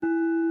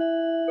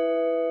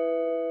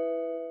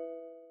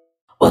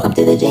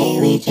Welcome to the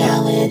Daily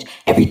Challenge.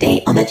 Every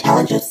day on the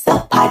Challenge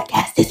Yourself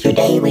podcast, it's your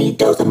daily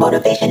dose of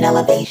motivation,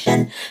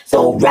 elevation.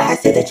 So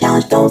rise to the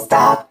challenge, don't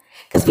stop,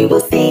 because we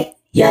will see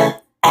ya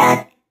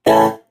at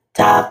the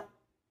top.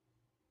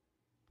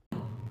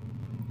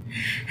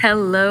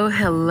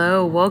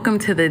 Hello. Welcome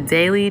to the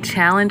Daily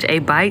Challenge, a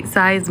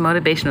bite-sized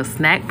motivational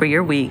snack for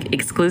your week,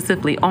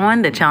 exclusively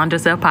on the Challenge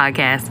Yourself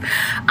podcast.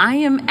 I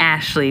am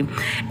Ashley,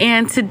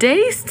 and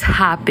today's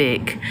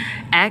topic,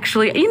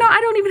 actually, I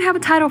don't even have a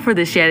title for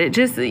this yet. It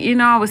just,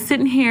 I was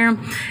sitting here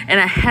and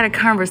I had a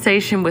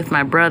conversation with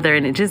my brother,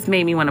 and it just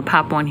made me want to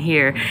pop on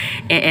here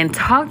and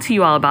talk to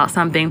you all about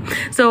something.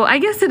 So I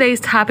guess today's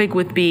topic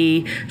would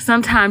be,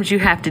 sometimes you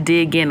have to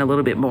dig in a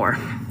little bit more.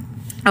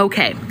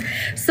 Okay,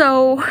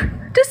 so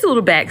just a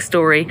little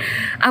backstory.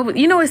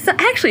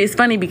 It's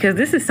funny because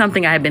this is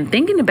something I've been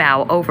thinking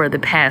about over the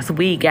past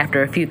week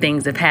after a few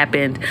things have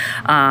happened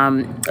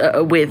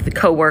with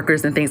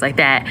coworkers and things like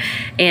that,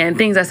 and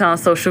things I saw on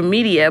social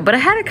media. But I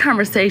had a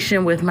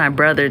conversation with my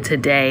brother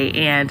today,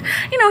 and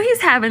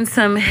he's having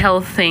some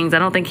health things. I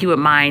don't think he would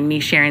mind me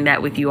sharing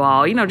that with you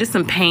all. Just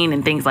some pain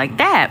and things like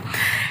that.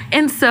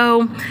 And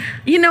so,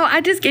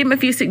 I just gave him a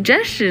few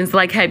suggestions,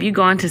 like, have you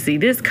gone to see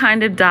this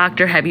kind of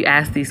doctor? Have you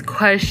asked these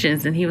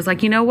questions? And he was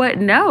like, you know what?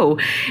 No.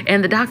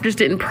 And the doctors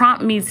didn't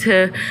prompt me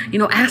to,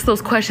 ask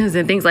those questions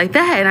and things like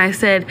that. And I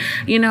said,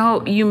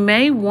 you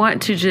may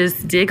want to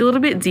just dig a little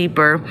bit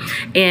deeper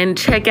and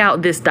check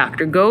out this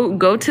doctor.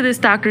 Go to this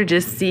doctor,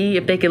 just see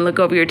if they can look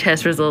over your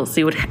test results,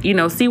 see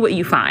what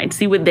you find,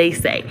 see what they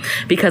say,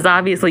 because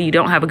obviously you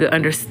don't have a good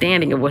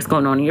understanding of what's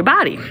going on in your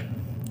body.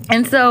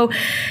 And so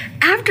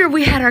after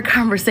we had our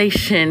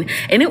conversation,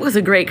 and it was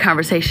a great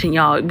conversation,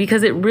 y'all,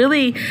 because it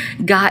really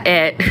got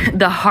at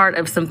the heart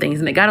of some things,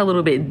 and it got a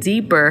little bit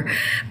deeper,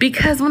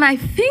 because when I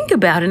think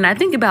about it, and I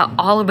think about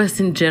all of us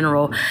in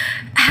general,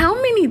 how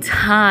many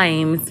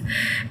times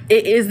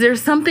is there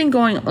something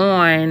going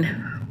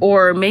on,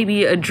 or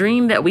maybe a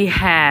dream that we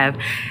have,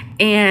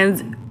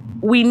 and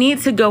we need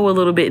to go a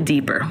little bit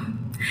deeper?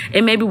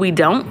 And maybe we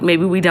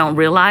don't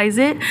realize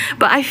it.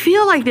 But I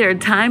feel like there are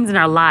times in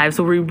our lives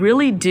where we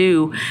really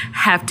do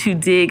have to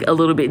dig a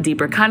little bit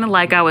deeper. Kind of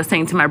like I was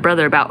saying to my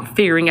brother about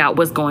figuring out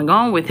what's going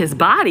on with his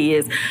body,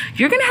 is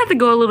you're going to have to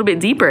go a little bit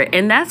deeper.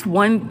 And that's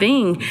one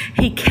thing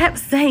he kept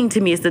saying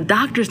to me, is the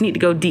doctors need to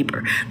go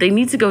deeper. They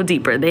need to go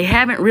deeper. They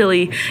haven't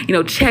really,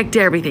 checked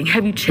everything.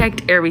 Have you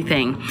checked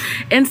everything?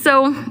 And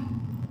so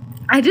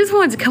I just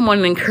wanted to come on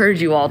and encourage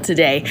you all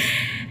today.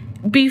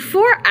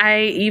 Before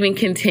I even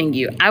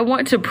continue, I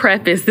want to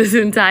preface this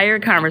entire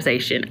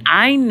conversation.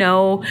 I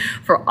know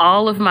for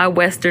all of my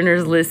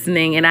Westerners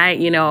listening, and I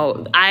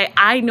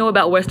know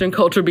about Western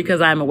culture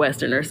because I'm a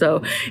Westerner.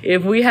 So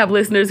if we have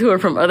listeners who are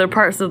from other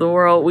parts of the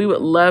world, we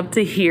would love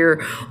to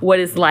hear what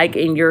it's like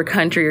in your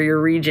country or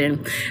your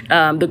region,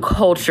 the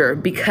culture,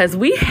 because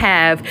we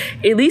have,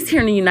 at least here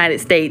in the United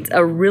States,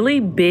 a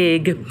really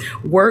big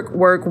work,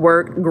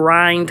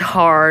 grind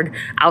hard,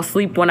 I'll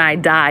sleep when I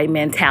die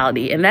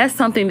mentality. And that's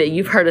something that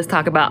you've heard us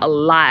talk about a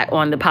lot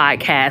on the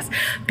podcast,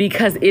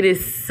 because it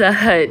is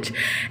such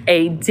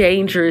a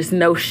dangerous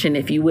notion,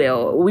 if you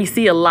will. We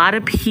see a lot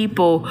of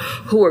people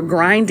who are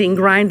grinding,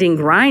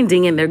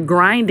 and they're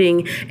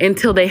grinding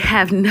until they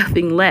have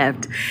nothing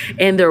left.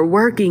 And they're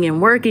working.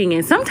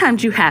 And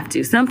sometimes you have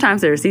to.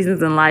 Sometimes there are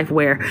seasons in life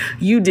where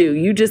you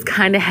just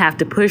kind of have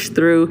to push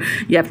through.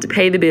 You have to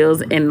pay the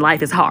bills, and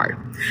life is hard.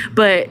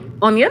 But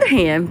on the other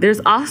hand, there's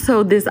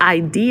also this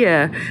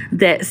idea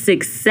that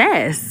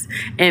success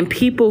and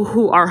people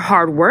who are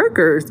hard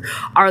workers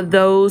are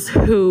those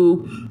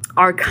who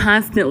are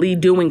constantly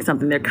doing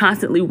something. They're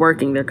constantly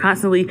working. They're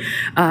constantly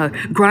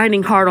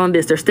grinding hard on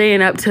this. They're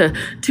staying up to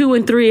 2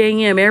 and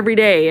 3 a.m. every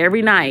day,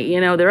 every night.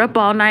 They're up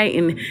all night,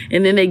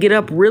 and then they get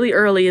up really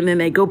early, and then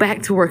they go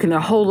back to work, and their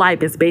whole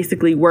life is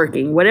basically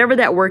working, whatever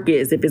that work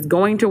is. If it's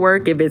going to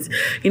work, if it's,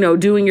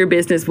 doing your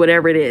business,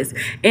 whatever it is.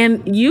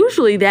 And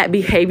usually that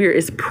behavior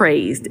is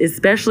praised,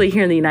 especially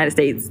here in the United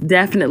States.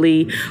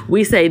 Definitely,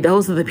 we say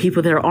those are the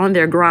people that are on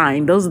their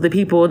grind. Those are the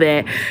people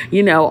that,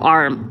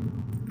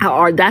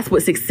 or that's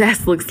what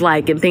success looks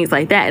like, and things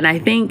like that. And I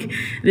think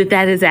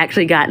that has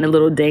actually gotten a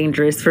little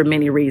dangerous for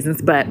many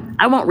reasons, but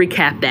I won't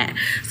recap that.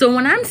 So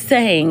when I'm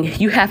saying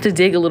you have to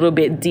dig a little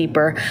bit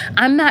deeper,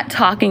 I'm not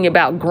talking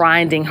about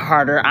grinding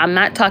harder. I'm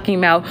not talking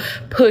about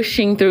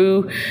pushing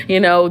through,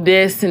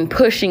 this and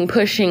pushing,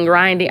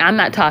 grinding. I'm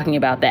not talking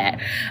about that.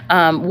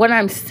 What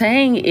I'm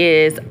saying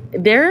is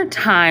there are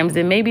times,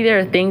 and maybe there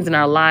are things in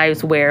our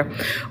lives where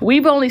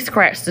we've only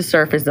scratched the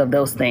surface of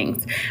those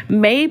things.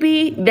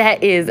 Maybe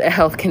that is a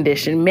health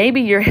condition.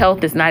 Maybe your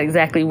health is not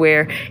exactly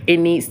where it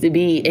needs to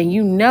be, and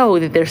you know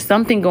that there's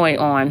something going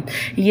on,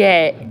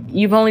 yet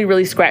you've only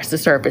really scratched the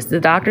surface. The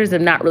doctors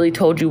have not really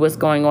told you what's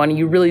going on, and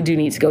you really do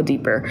need to go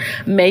deeper.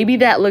 Maybe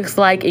that looks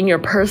like in your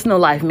personal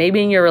life,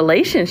 maybe in your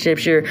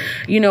relationships, you're,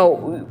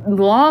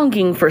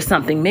 longing for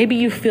something. Maybe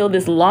you feel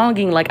this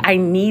longing, like I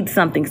need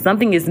something.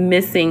 Something is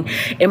missing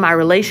in my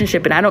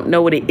relationship, and I don't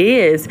know what it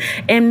is.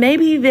 And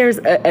maybe there's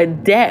a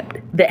depth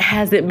that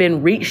hasn't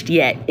been reached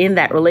yet in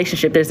that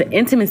relationship. There's an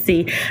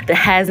intimacy that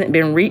hasn't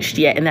been reached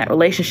yet in that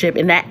relationship.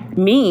 And that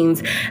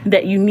means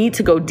that you need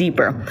to go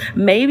deeper.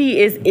 Maybe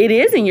it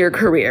is in your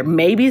career.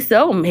 Maybe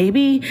so.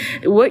 Maybe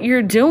what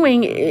you're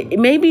doing,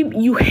 maybe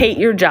you hate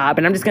your job.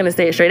 And I'm just going to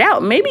say it straight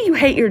out. Maybe you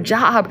hate your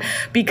job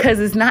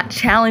because it's not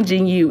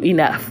challenging you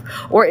enough,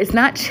 or it's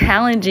not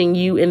challenging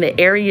you in the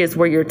areas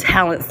where your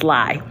talents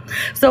lie.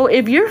 So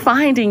if you're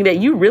finding that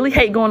you really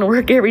hate going to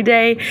work every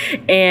day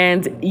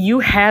and you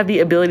have the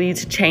ability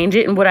to change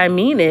it, and what I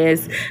mean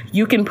is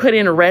you can put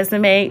in a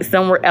resume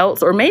somewhere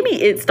else, or maybe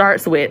it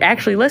starts with,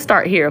 actually, let's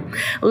start here.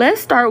 Let's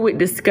start with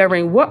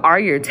discovering what are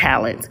your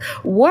talents?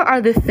 What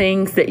are the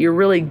things that you're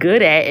really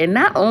good at? And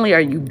not only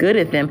are you good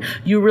at them,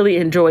 you really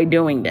enjoy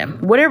doing them.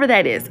 Whatever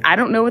that is. I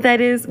don't know what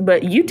that is,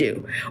 but you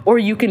do, or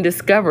you can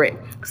discover it.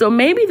 So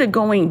maybe the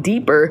going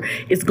deeper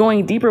is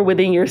going deeper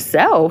within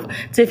yourself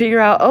to figure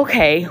out,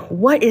 okay,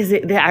 what is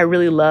it that I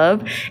really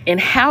love? And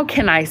how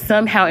can I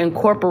somehow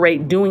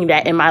incorporate doing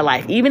that in my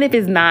life? Even if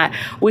it's not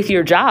with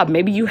your job,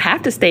 maybe you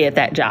have to stay at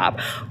that job,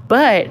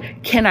 but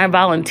can I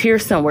volunteer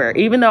somewhere?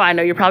 Even though I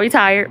know you're probably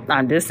tired,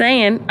 I'm just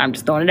saying, I'm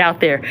just throwing it out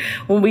there.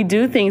 When we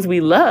do things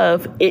we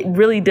love, it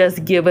really does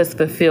give us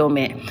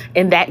fulfillment,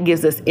 and that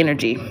gives us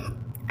energy.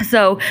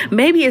 So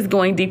maybe it's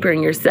going deeper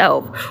in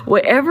yourself.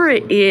 Whatever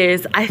it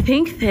is, I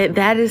think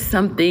that is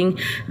something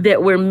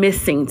that we're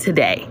missing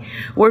today.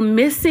 We're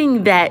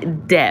missing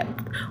that depth.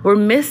 We're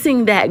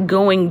missing that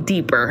going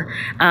deeper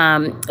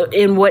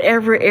in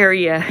whatever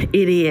area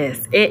it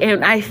is.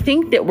 And I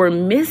think that we're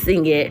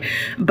missing it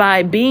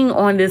by being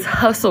on this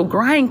hustle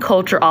grind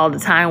culture all the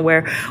time,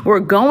 where we're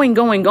going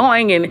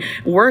and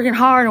working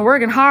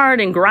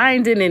hard and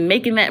grinding and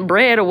making that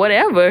bread or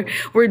whatever.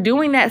 We're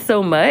doing that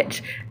so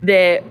much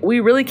that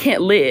we really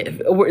can't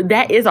live.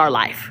 That is our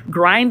life.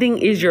 Grinding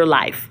is your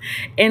life.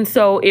 And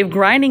so if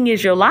grinding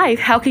is your life,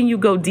 how can you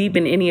go deep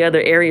in any other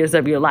areas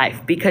of your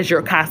life? Because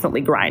you're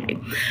constantly grinding.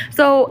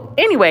 So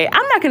anyway,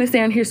 I'm not going to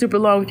stay on here super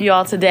long with you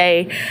all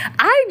today.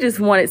 I just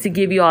wanted to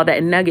give you all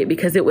that nugget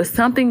because it was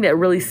something that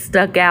really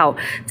stuck out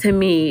to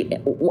me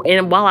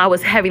and while I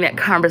was having that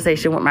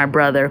conversation with my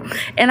brother.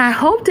 And I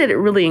hope that it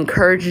really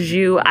encourages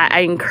you. I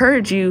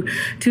encourage you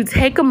to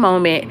take a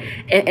moment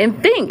and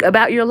think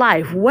about your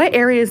life. What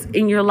areas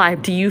in your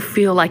life do you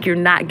feel like you're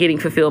not getting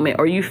fulfillment,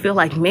 or you feel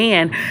like,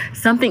 man,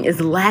 something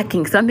is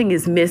lacking, something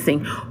is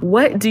missing?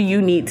 What do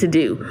you need to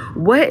do?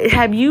 What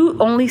have you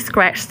only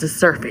scratched the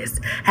surface?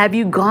 Have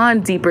you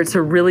gone deeper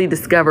to really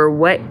discover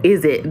what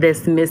is it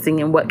that's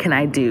missing and what can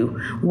I do?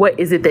 What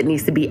is it that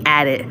needs to be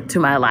added to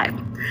my life?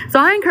 So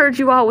I encourage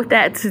you all with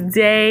that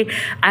today.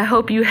 I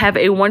hope you have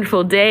a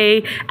wonderful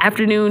day,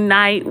 afternoon,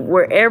 night,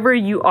 wherever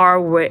you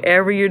are,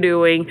 wherever you're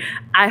doing.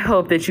 I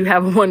hope that you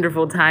have a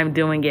wonderful time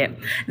doing it.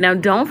 Now,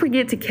 don't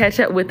forget to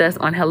catch up with us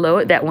on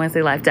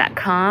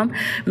hello@thatwednesdaylife.com.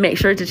 Make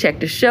sure to check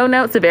the show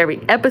notes of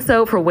every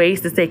episode for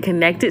ways to stay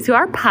connected to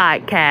our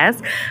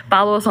podcast.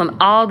 Follow us on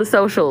all the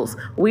socials.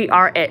 We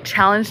are at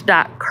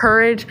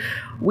challenge.courage.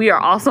 We are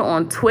also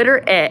on Twitter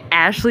at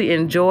Ashley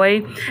and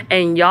Joy.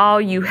 And y'all,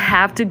 you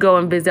have to go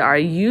and visit our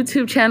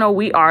YouTube channel.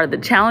 We are the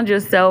Challenge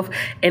Yourself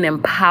and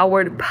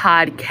Empowered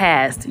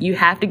Podcast. You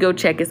have to go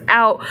check us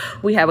out.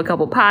 We have a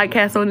couple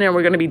podcasts on there.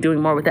 We're going to be doing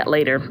more with that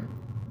later.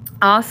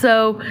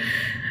 Also,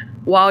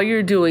 while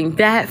you're doing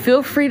that,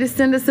 feel free to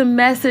send us a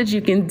message.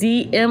 You can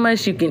DM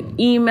us. You can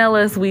email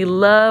us. We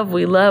love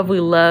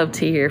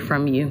to hear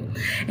from you.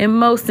 And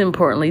most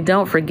importantly,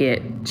 don't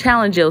forget,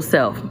 challenge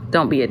yourself.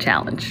 Don't be a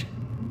challenge.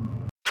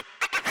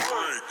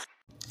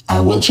 I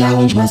will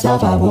challenge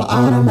myself, I will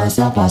honor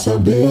myself,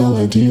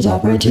 possibilities,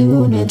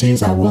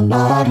 opportunities. I will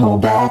not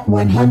hold back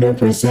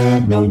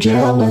 100%, no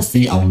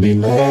jealousy, only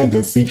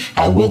legacy.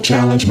 I will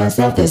challenge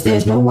myself, cause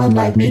there's no one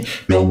like me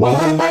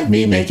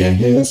making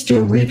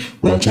history.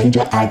 World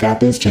changer, I got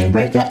this, chain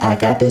breaker, I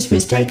got this,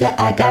 risk taker,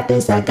 I got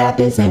this,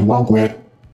 and won't quit.